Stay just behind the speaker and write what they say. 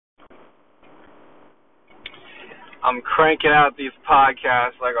I'm cranking out these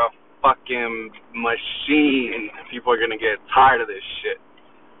podcasts like a fucking machine. People are gonna get tired of this shit.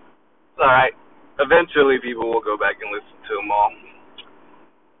 It's alright. Eventually people will go back and listen to them all.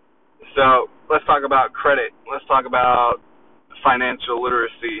 So, let's talk about credit. Let's talk about financial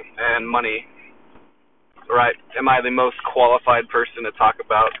literacy and money. Right. Am I the most qualified person to talk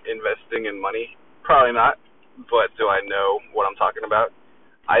about investing in money? Probably not. But do I know what I'm talking about?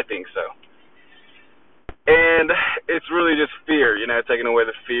 I think so. And it's really just fear, taking away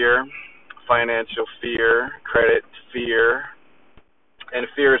the fear, financial fear, credit fear, and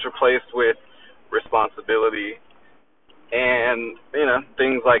fear is replaced with responsibility and,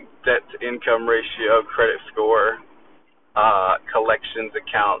 things like debt-to-income ratio, credit score, collections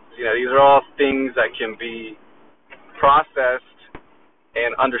accounts. These are all things that can be processed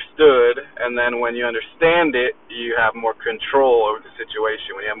and understood, and then when you understand it, you have more control over the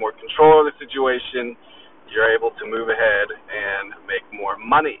situation. When you have more control over the situation, you're able to move ahead and make more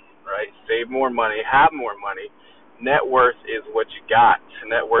money, right? Save more money, have more money. Net worth is what you got.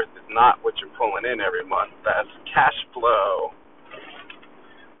 Net worth is not what you're pulling in every month. That's cash flow.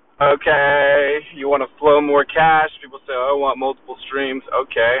 Okay, you want to flow more cash? People say, I want multiple streams.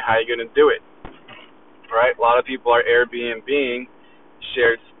 Okay, how are you going to do it? Right? A lot of people are Airbnb-ing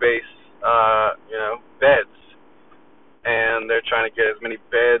shared space, beds. And they're trying to get as many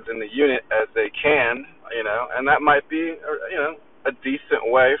beds in the unit as they can, and that might be, a decent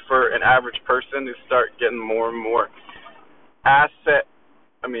way for an average person to start getting more and more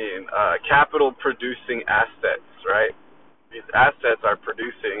capital producing assets, right? These assets are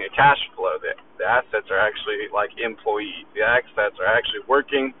producing a cash flow. The assets are actually like employees. The assets are actually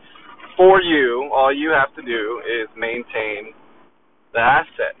working for you. All you have to do is maintain the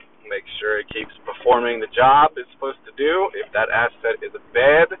asset. Make sure it keeps performing the job it's supposed to do. If that asset is a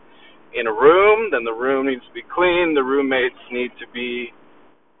bed in a room, then the room needs to be clean. The roommates need to be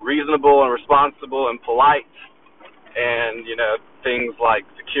reasonable and responsible and polite. And, things like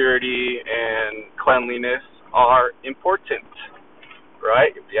security and cleanliness are important, right?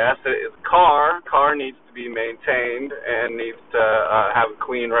 If the asset is a car needs to be maintained and needs to have a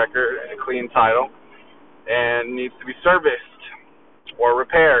clean record and a clean title and needs to be serviced or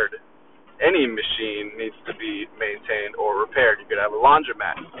repaired. Any machine needs to be maintained or repaired. You could have a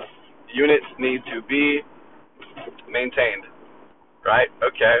laundromat. Units need to be maintained, right?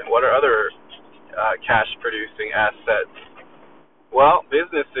 Okay, what are other cash-producing assets? Well,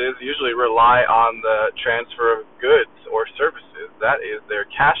 businesses usually rely on the transfer of goods or services. That is their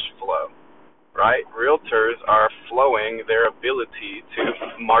cash flow, right? Realtors are flowing their ability to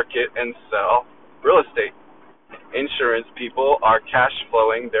market and sell real estate. Insurance people are cash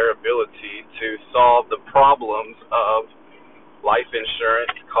flowing their ability to solve the problems of life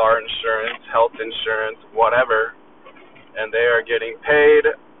insurance, car insurance, health insurance, whatever, and they are getting paid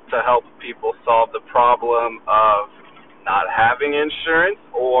to help people solve the problem of not having insurance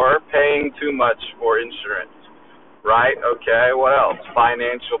or paying too much for insurance, right? Okay, what else?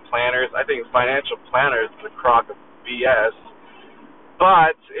 Financial planners. I think financial planners is a crock of BS.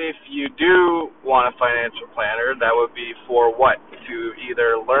 But if you do want a financial planner, that would be for what? To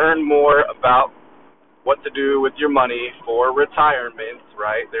either learn more about what to do with your money for retirement,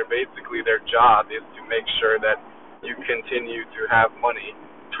 right? Their job is to make sure that you continue to have money,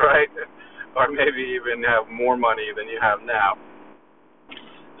 right? Or maybe even have more money than you have now.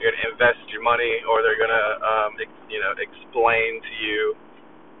 You're going to invest your money, or they're going to, explain to you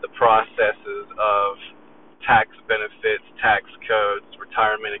the processes of tax benefits, tax codes,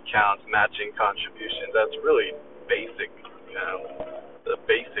 retirement accounts, matching contributions. That's really basic, the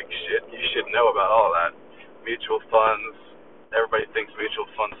basic shit. You should know about all that. Mutual funds. Everybody thinks mutual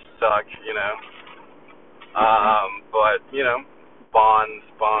funds suck, but,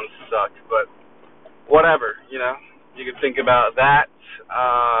 bonds suck. But whatever, you can think about that.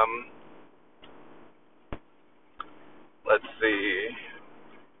 Let's see.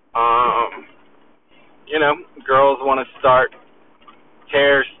 Girls want to start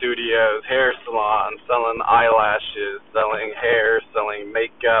hair studios, hair salons, selling eyelashes, selling hair, selling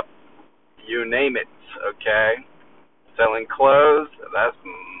makeup, you name it, okay? Selling clothes, that's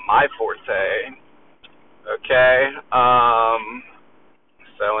my forte, okay?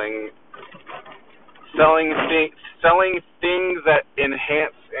 Selling things that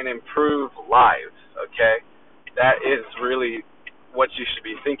enhance and improve lives, okay? That is really what you should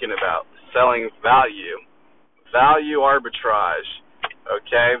be thinking about. Selling value arbitrage,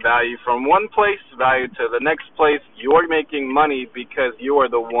 okay? Value from one place, value to the next place. You're making money because you are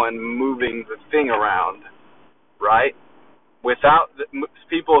the one moving the thing around, right? Without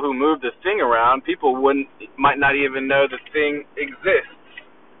people who move the thing around, people might not even know the thing exists,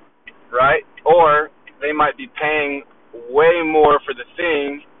 right? Or they might be paying way more for the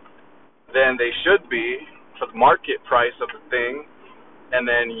thing than they should be for the market price of the thing, and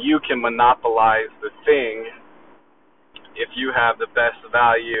then you can monopolize the thing if you have the best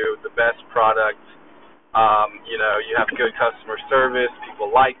value, the best product. You have good customer service,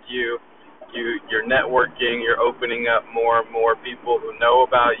 people like you, you're networking, you're opening up more and more people who know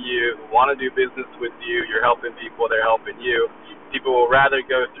about you, who want to do business with you, you're helping people, they're helping you. People will rather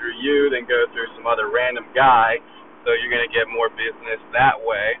go through you than go through some other random guy, so you're going to get more business that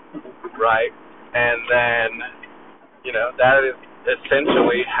way, right? And then, that is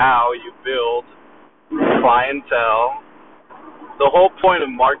essentially how you build clientele. The whole point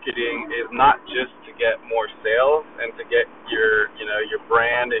of marketing is not just to get more sales and to get your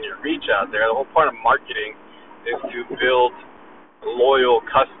brand and your reach out there. The whole point of marketing is to build loyal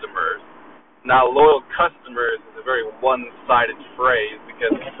customers. Now, loyal customers is a very one-sided phrase,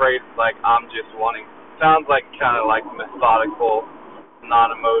 because the phrase like I'm just wanting sounds like kind of like methodical,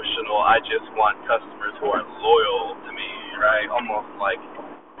 non-emotional. I just want customers who are loyal to me, right? Almost like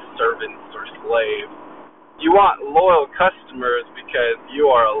servants or slaves. You want loyal customers because you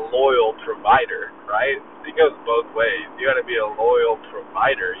are a loyal provider, right? It goes both ways. You got to be a loyal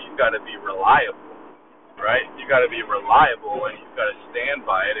provider. You got to be reliable, right? You got to be reliable, and you've got to stand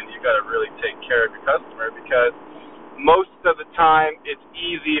by it, and you got to really take care of your customer, because most of the time it's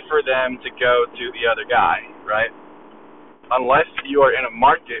easy for them to go to the other guy, right? Unless you are in a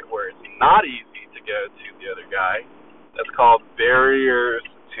market where it's not easy to go to the other guy. That's called barriers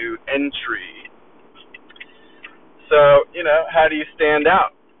to entry. So, how do you stand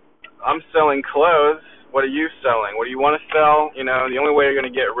out? I'm selling clothes. What are you selling? What do you want to sell? The only way you're going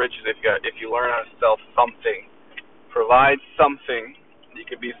to get rich is if you learn how to sell something. Provide something. You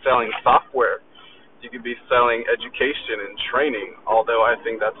could be selling software. You could be selling education and training, although I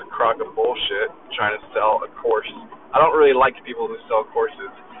think that's a crock of bullshit, trying to sell a course. I don't really like people who sell courses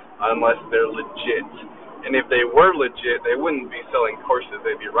unless they're legit. And if they were legit, they wouldn't be selling courses.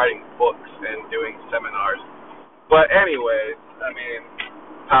 They'd be writing books and doing seminars. But anyways,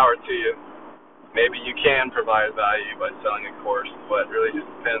 power to you. Maybe you can provide value by selling a course, but it really just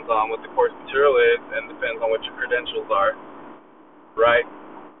depends on what the course material is and depends on what your credentials are, right?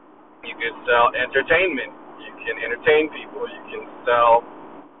 You can sell entertainment. You can entertain people. You can sell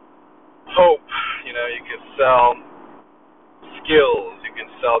hope. You can sell skills. You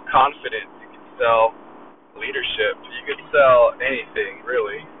can sell confidence. You can sell leadership. You can sell anything,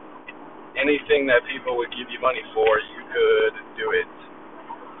 really. Anything that people would give you money for, you could do it.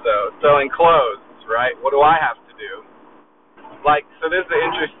 So, selling clothes, right? What do I have to do? So there's an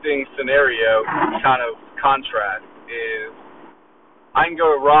interesting scenario, kind of contrast, is I can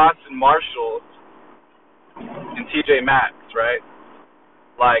go to Ross and Marshall's and TJ Maxx, right?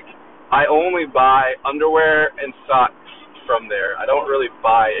 I only buy underwear and socks from there. I don't really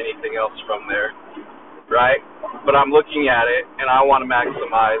buy anything else from there, right? But I'm looking at it, and I want to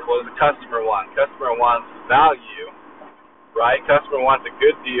maximize what does the customer want. Customer wants value, right? Customer wants a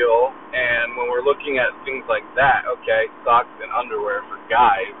good deal, and when we're looking at things like that, okay, socks and underwear for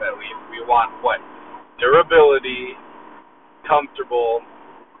guys, at least, we want what? Durability, comfortable,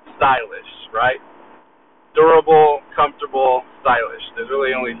 stylish, right? Durable, comfortable, stylish. There's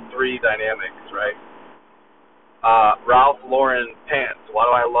really only three dynamics, right? Ralph Lauren pants. Why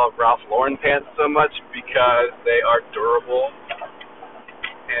do I love Ralph Lauren pants so much? Because they are durable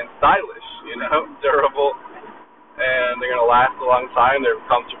and stylish, durable, and they're going to last a long time. They're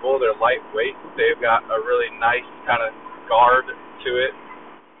comfortable. They're lightweight. They've got a really nice kind of guard to it,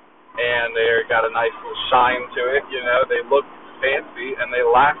 and they've got a nice little shine to it. They look fancy, and they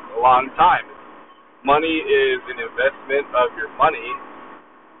last a long time. Money is an investment of your money,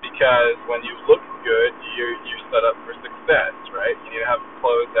 because when you look good, you're set up for success, right? You need to have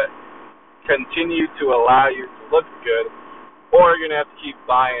clothes that continue to allow you to look good, or you're going to have to keep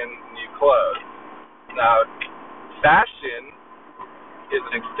buying new clothes. Now, fashion is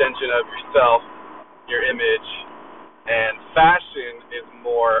an extension of yourself, your image, and fashion is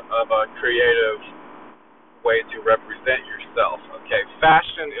more of a creative way to represent yourself, okay?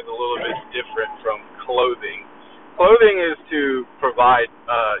 Fashion is a little bit different from clothing. Clothing is to provide,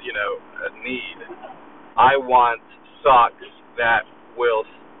 a need. I want socks that will,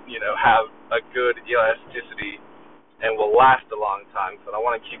 have a good elasticity and will last a long time. So I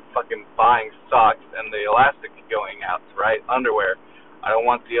want to keep fucking buying socks and the elastic going out, right? Underwear. I don't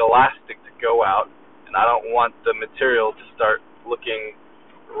want the elastic to go out, and I don't want the material to start looking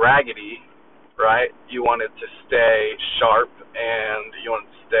raggedy, right? You want it to stay sharp and you want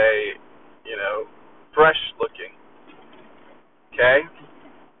it to stay, fresh looking. Okay?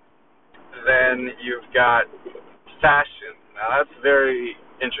 Then you've got fashion. Now that's very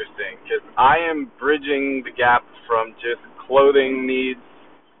interesting because I am bridging the gap from just clothing needs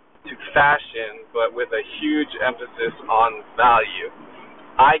to fashion, but with a huge emphasis on value.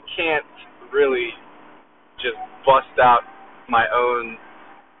 I can't really just bust out my own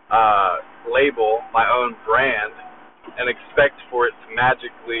label, my own brand, and expect for it to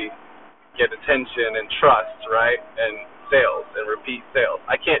magically get attention and trust, right? And sales and repeat sales.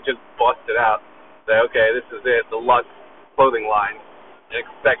 I can't just bust it out, say, okay, this is it, the Lux clothing line, and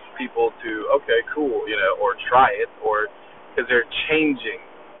expect people to, okay, cool, or try it, or because they're changing,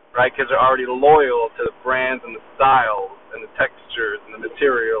 right? Because they're already loyal to the brands and the styles and the textures and the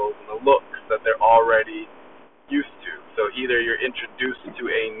materials and the looks that they're already used to. So either you're introduced to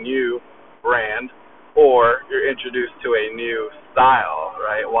a new brand or you're introduced to a new style,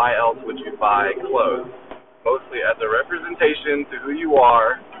 right? Why else would you buy clothes? Mostly as a representation to who you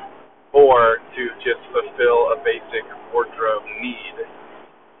are or to just fulfill a basic wardrobe need.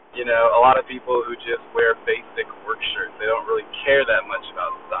 A lot of people who just wear basic work shirts, they don't really care that much about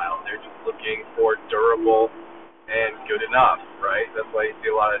style. They're just looking for durable and good enough, right? That's why you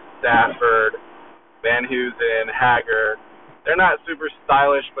see a lot of Stafford, Van Heusen, Hager. They're not super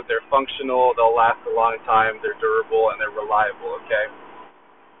stylish, but they're functional. They'll last a long time. They're durable and they're reliable, okay?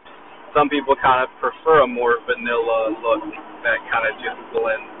 Some people kind of prefer a more vanilla look that kind of just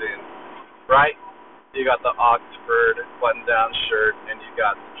blends in, right? You got the Oxford button-down shirt, and you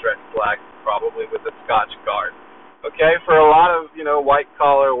got the dress black, probably with a Scotch guard. Okay, for a lot of,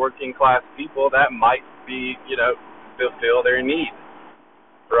 white-collar, working-class people, that might be, fulfill their need,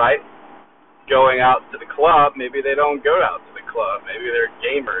 right? Going out to the club, maybe they don't go out to the club. Maybe they're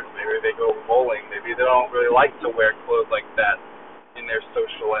gamers. Maybe they go bowling. Maybe they don't really like to wear clothes like that in their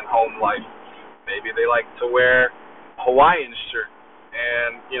social and home life. Maybe they like to wear Hawaiian shirts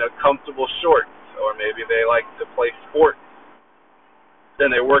and, comfortable shorts. Or maybe they like to play sports. Then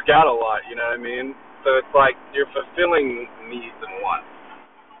they work out a lot, you know what I mean? So it's like you're fulfilling needs and wants.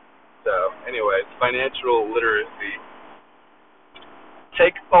 So, anyways, financial literacy.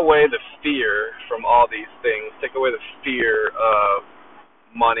 Take away the fear from all these things. Take away the fear of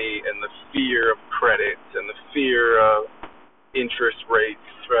money and the fear of credit and the fear of interest rates,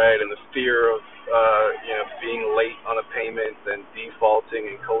 right? And the fear of being late on a payment and defaulting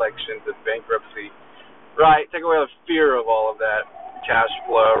and collections and bankruptcy, right? Take away the fear of all of that, cash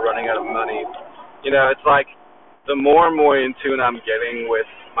flow, running out of money. It's like the more and more in tune I'm getting with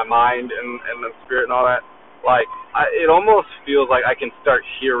my mind and the spirit and all that, it almost feels like I can start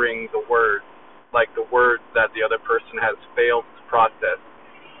hearing the words, like the words that the other person has failed to process.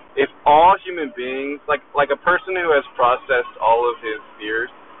 If all human beings, like a person who has processed all of his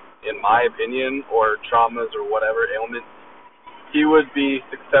fears, in my opinion, or traumas or whatever ailments, he would be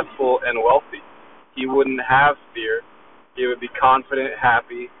successful and wealthy. He wouldn't have fear. He would be confident,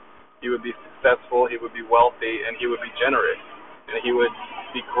 happy. He would be successful. He would be wealthy, and he would be generous. And he would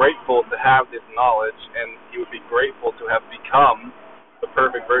be grateful to have this knowledge, and he would be grateful to have become the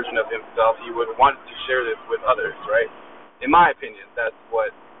perfect version of himself. He would want to share this with others, right? In my opinion, that's what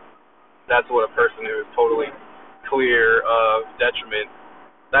a person who is totally clear of detriment,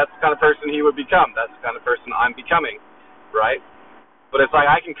 that's the kind of person he would become. That's the kind of person I'm becoming, right? But it's like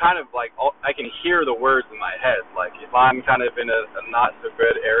I can I can hear the words in my head. Like if I'm kind of in a not so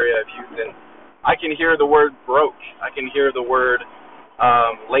good area of Houston, I can hear the word broke. I can hear the word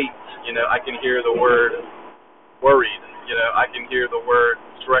late. I can hear the word worried. I can hear the word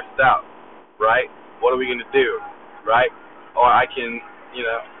stressed out, right? What are we going to do, right? Or I can,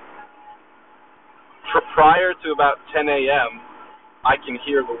 prior to about 10 a.m., I can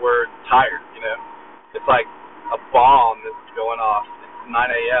hear the word tired, It's like a bomb that's going off. It's 9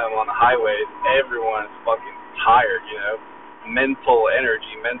 a.m. on the highways. Everyone is fucking tired, Mental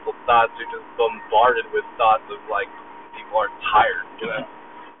energy, mental thoughts are just bombarded with thoughts of, people are tired,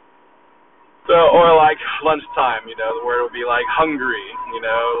 So, or lunchtime, the word would be hungry,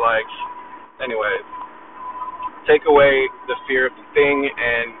 anyways. Take away the fear of the thing,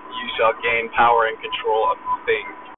 and you shall gain power and control of the thing.